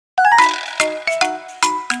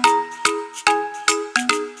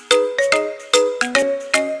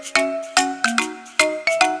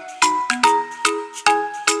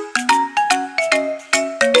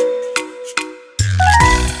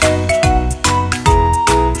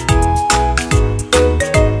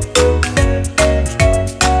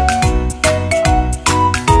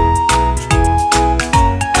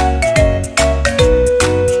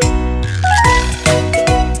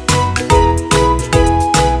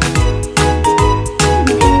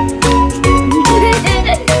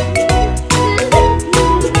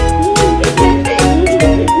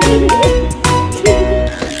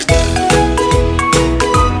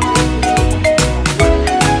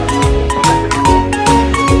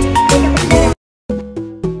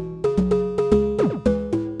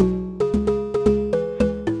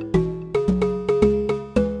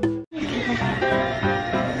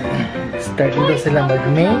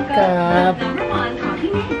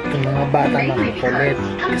Mga bata makukulit.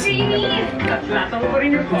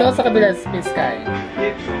 Dito ka sa kabila, Space Sky.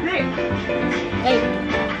 Hey!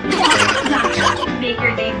 Make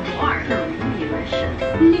your day more delicious.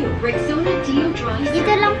 New Rexona Deo Dry Serum. Dito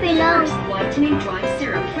lang pilang. Whitening dry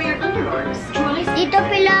serum for your underarms. Dry Dito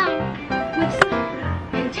pilang. with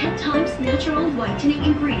and 10 times natural whitening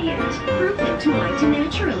ingredient. Proven to whiten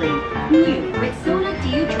naturally. New Rexona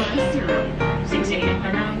Deo Dry Serum. 6 a.m. pa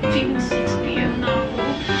na. 6 p.m. na ako.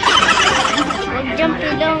 Huwag dyan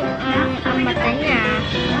pilong ang mata niya.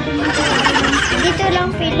 Dito lang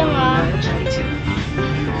pilong ah.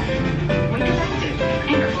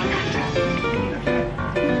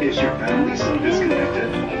 Is your family so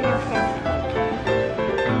disconnected?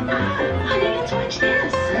 Honey, let's watch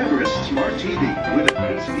this. Everest Smart TV with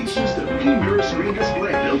advanced features of mirror screen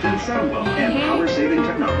display, built-in soundbar, and power-saving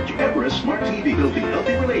technology. Everest Smart TV building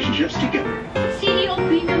healthy relationships together. CDO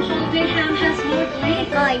Premium Holiday Ham has more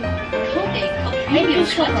flakes. Koy. Coating of premium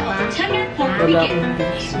gusto ka ba? tender pork weekend.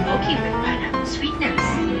 Smoky with pineapple sweetness.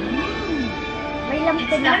 May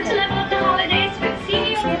lampin Time to ako. level up the holidays with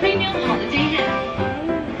CDO Premium Holiday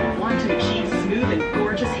Ham. Want to achieve smooth and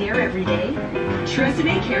gorgeous hair every day?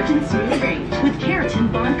 Tresemme Keratin Smooth Range with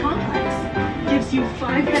Keratin Bond Complex gives you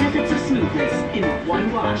 5 benefits of smoothness in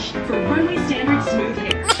one wash for runway standard smooth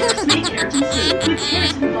hair. Tresemme Keratin Smooth with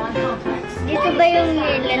Keratin Bond Complex. Dito ba yung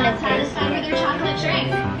nilalagay? Satisfied with your chocolate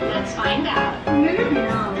drink? Let's find out.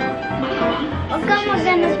 Huwag kang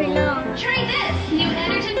magano pilong. Try this new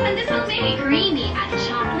Energen Pandesal Baby Creamy at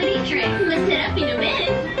chocolatey drink. Masarap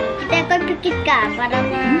inumin. Teka, pikit ka para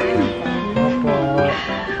na... Opo.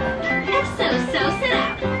 So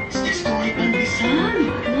sarap. It's the story Pandesal.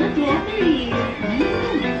 Not yummy.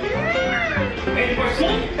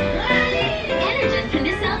 Energen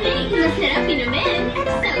Pandesal Baby. Masarap inumin.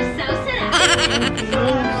 So sarap.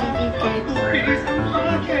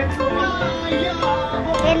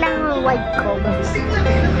 Kailangan white ko.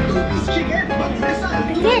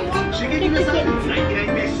 Pikit! Pikit!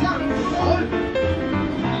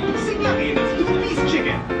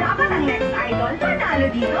 Dapat ang next idol panalo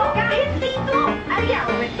dito. Kahit dito. Ariel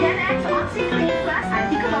with 10x OxyClean Plus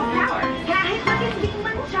Anti-Clog Power. Kahit matinding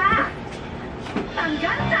mancha.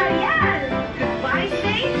 Tanggal sa Ariel. Goodbye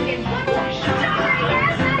stains in one wash.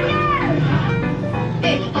 Yes, Ariel!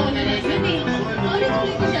 Eh, ako na lang yun eh.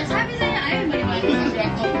 Ulit-ulit ko siya. Sabi sa'yo, ayaw maniwala ko sa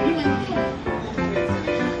ko.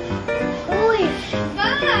 Uy! Ba!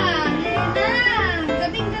 Lena!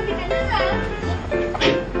 Gabing-gabi ka na ha.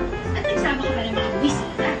 At nagsama ka ba ng mga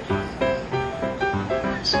bisita?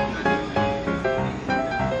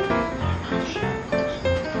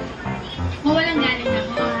 Mawalang galing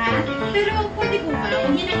ako ha. Pero pwede ko ba?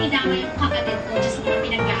 Huwag niyo nang idama yung kapatid ko dyan sa mga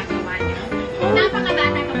pinaggagawa niyo.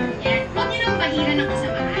 Napakabata pa po yan. Huwag niyo nang bahira ng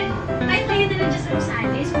kasamaan. Kahit kayo na lang dyan sa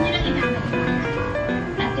Rosales, huwag niyo nang idama yung bata.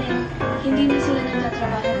 Ate, hindi na sila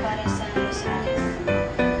nagtatrabaho para sa Rosales.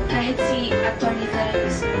 Kahit si Atty.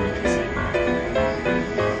 Terrace na nag-resign.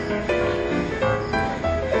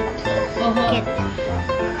 Oho. Pikit.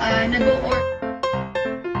 Nag-o-or...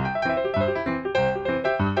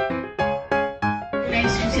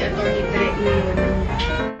 Nice ko si Atty. Terrace ngayon.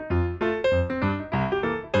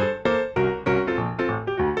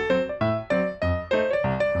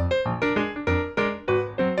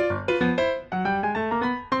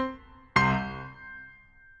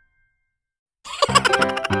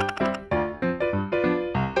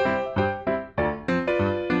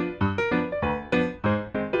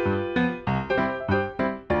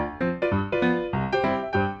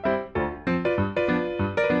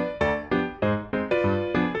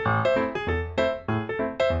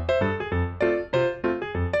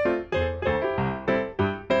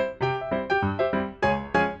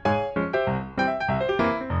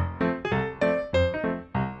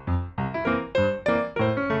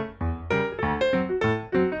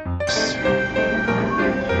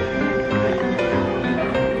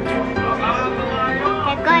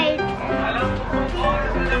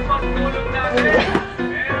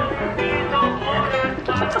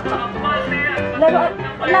 Laruan,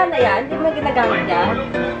 wala na yan, hindi mo ginagamit yan.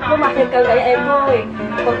 Pumakit ka gaya eko eh.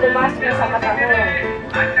 Pag pumasok na sa kata mo.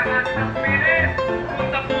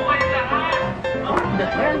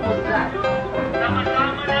 Ayan, buka.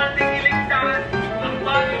 Nakasama nating iligtas ang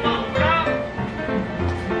bago maulap.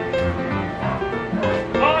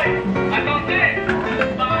 Hoy! Atonte!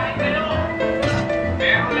 Bakit kayo?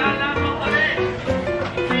 Pero lalaman ko rin.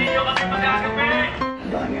 Hindi nyo kami magagabi.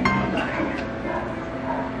 Dahil madahil.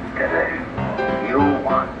 Kasi you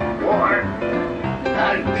want war,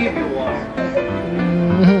 I'll give you war.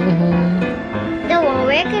 Daw,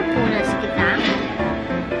 wala kay punas kita.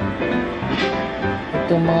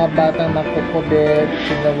 Ito yung mga batang makukulit,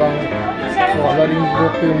 ginawang coloring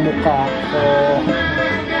book yung mukha ko.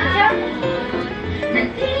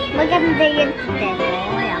 Maganda yun, Tete.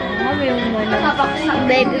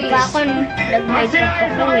 Baby pa ako, nag-makeup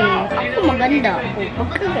ako eh. Ako maganda ako.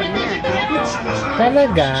 Pagkaganyan.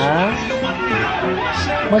 Talaga?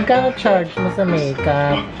 Magkano charge mo sa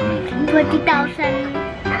makeup? 20,000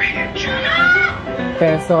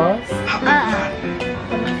 Pesos?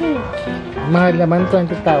 Mahal naman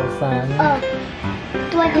 20,000. Oh,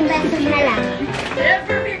 20 pesos na lang.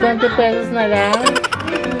 20 pesos na lang?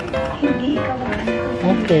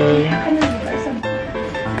 Okay.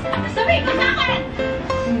 Sabi ko sa akin!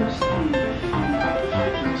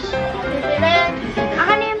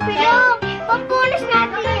 Ako na yung pilok. Pagpunas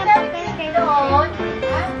natin yung pilok.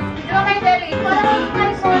 Di ba kayo dali? Parang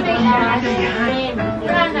kayo po na yan.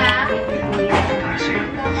 Wala na?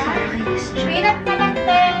 Pinag ka lang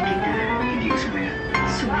din. Hindi ko sumaya.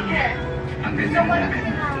 Sumaya. Ang ganda ng lakad.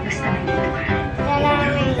 Basta nandito ka.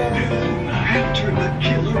 After the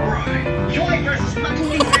killer bride. Joy versus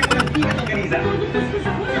makukulit sa mga pinag-organiza.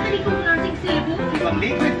 Ibang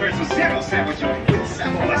liquid versus zero joy. With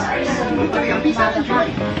Sabo Masters. Mutari ang bisa ng joy.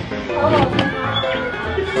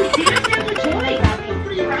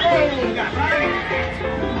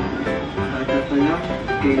 Bata pa lang,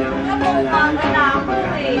 kailangan mo malaman kapag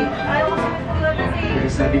pero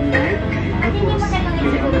sabi niya, kahit tapos,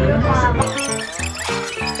 kailangan mo lang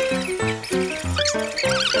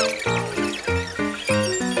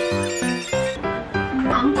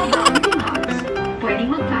Ang pagkaang tumags, pwedeng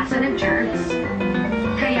magpasa ng germs.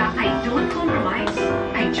 Kaya I don't compromise.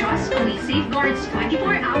 I trust only Safeguard's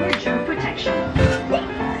 24-hour germ protection.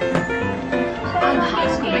 Ang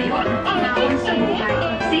house ko ngayon, naon sa buhay,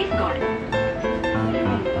 Safeguard.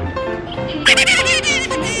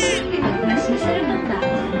 Mas masarap ang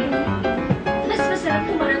tao. Mas masarap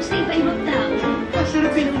pumarap sa iba-ibang tao.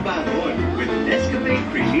 Masarapin ang bagon with Nescafe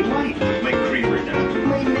Creamy White. May creamer na.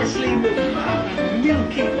 May Nestle Milk pa.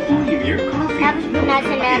 Milky Premier Coffee. Tapos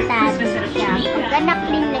punasan na natin siya. Pagka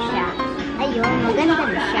na-clean na siya, ayun, maganda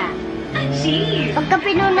na siya. Cheese! Pagka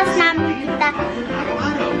pinunas namin kita,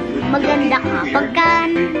 Araw-araw. maganda ka. Pagka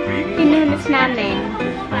pinunas namin,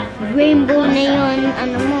 rainbow na yun,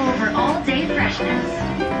 ano mo. For all-day freshness.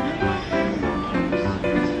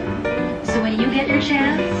 So when you get your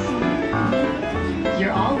chance,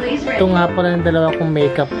 you're always ready Ito nga pala ng dalawa kong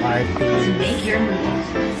makeup to artist. make your move.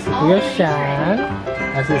 Kuya Shan,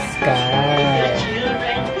 as si Sky.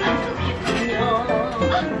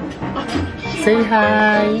 Say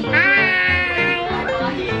hi! Hi!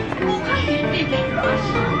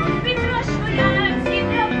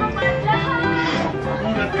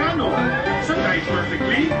 Nakano. Sa Diet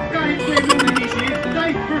Perfectly, kahit pwede mag-isip,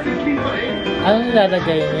 Diet Perfectly pa rin. Ano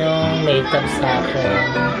nilalagay yung makeup sa akin?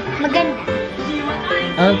 Maganda.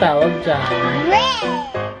 Anong tawag dyan? Red!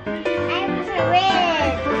 I'm so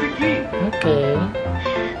red! Perfectly. Okay.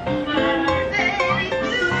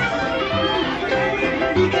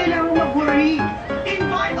 Hindi kailangan mag-worry.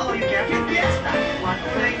 Invite all you can get fiesta. One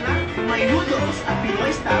play lang, may noodles at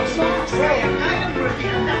Pinoy style sauce. Kaya kayang birthday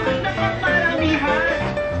ang dapat na pagmaramihan.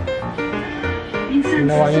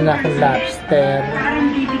 Ginawa niyo na akong lobster. Parang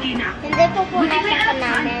bibigay na ako. Hindi po punasan ka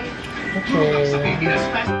namin. Okay.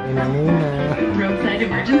 Ayun na muna. Roadside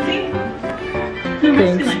emergency? Thanks for Free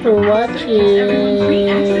access to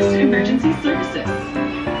watching. emergency services.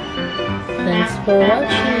 Thanks for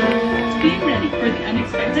watching. Be ready for the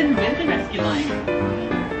unexpected with the rescue line.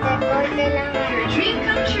 Record na lang. Your dream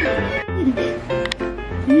come true.